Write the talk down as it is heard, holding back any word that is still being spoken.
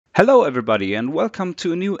Hello everybody and welcome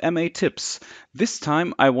to a new MA Tips. This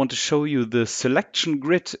time I want to show you the selection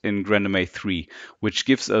grid in grandMA3, which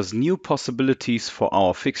gives us new possibilities for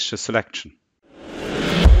our fixture selection.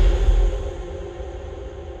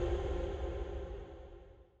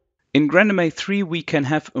 In grandMA3 we can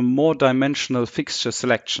have a more dimensional fixture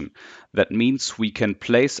selection. That means we can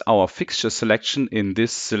place our fixture selection in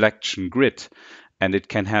this selection grid, and it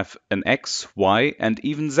can have an X, Y and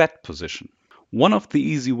even Z position. One of the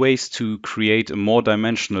easy ways to create a more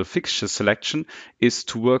dimensional fixture selection is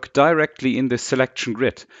to work directly in the selection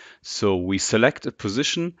grid. So we select a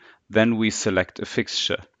position, then we select a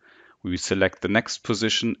fixture. We select the next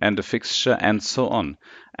position and a fixture and so on.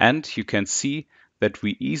 And you can see that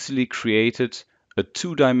we easily created a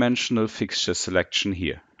two-dimensional fixture selection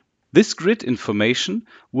here. This grid information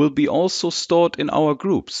will be also stored in our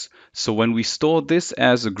groups. So when we store this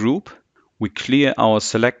as a group, we clear our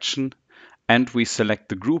selection and we select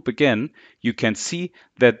the group again, you can see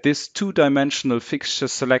that this two-dimensional fixture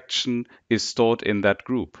selection is stored in that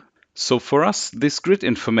group. So for us, this grid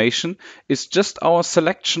information is just our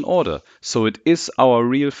selection order, so it is our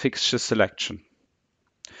real fixture selection.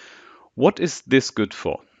 What is this good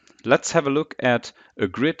for? Let's have a look at a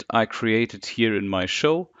grid I created here in my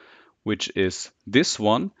show, which is this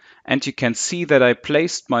one, and you can see that I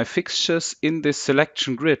placed my fixtures in this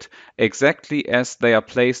selection grid exactly as they are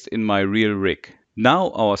placed in my real rig. Now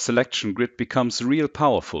our selection grid becomes real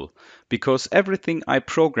powerful because everything I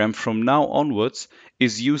program from now onwards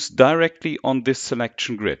is used directly on this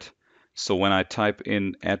selection grid. So when I type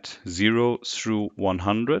in at 0 through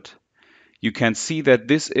 100, you can see that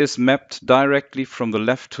this is mapped directly from the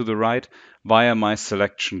left to the right via my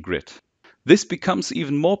selection grid. This becomes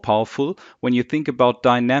even more powerful when you think about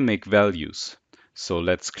dynamic values. So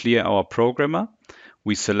let's clear our programmer.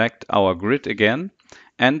 We select our grid again,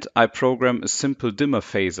 and I program a simple dimmer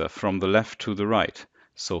phaser from the left to the right.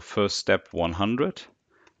 So first step 100,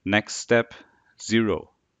 next step 0.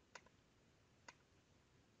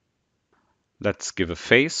 Let's give a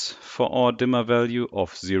phase for our dimmer value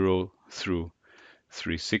of 0 through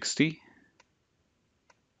 360.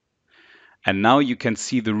 And now you can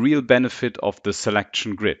see the real benefit of the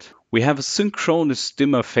selection grid. We have a synchronous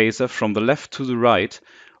dimmer phaser from the left to the right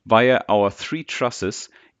via our 3 trusses,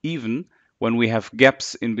 even when we have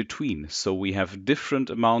gaps in between. So we have different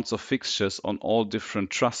amounts of fixtures on all different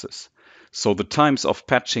trusses. So the times of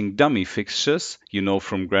patching dummy fixtures, you know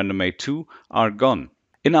from grandMA2, are gone.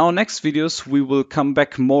 In our next videos, we will come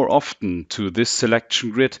back more often to this selection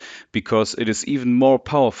grid because it is even more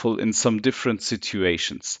powerful in some different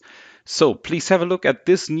situations. So please have a look at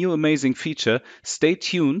this new amazing feature, stay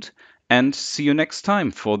tuned and see you next time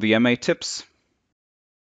for the MA tips.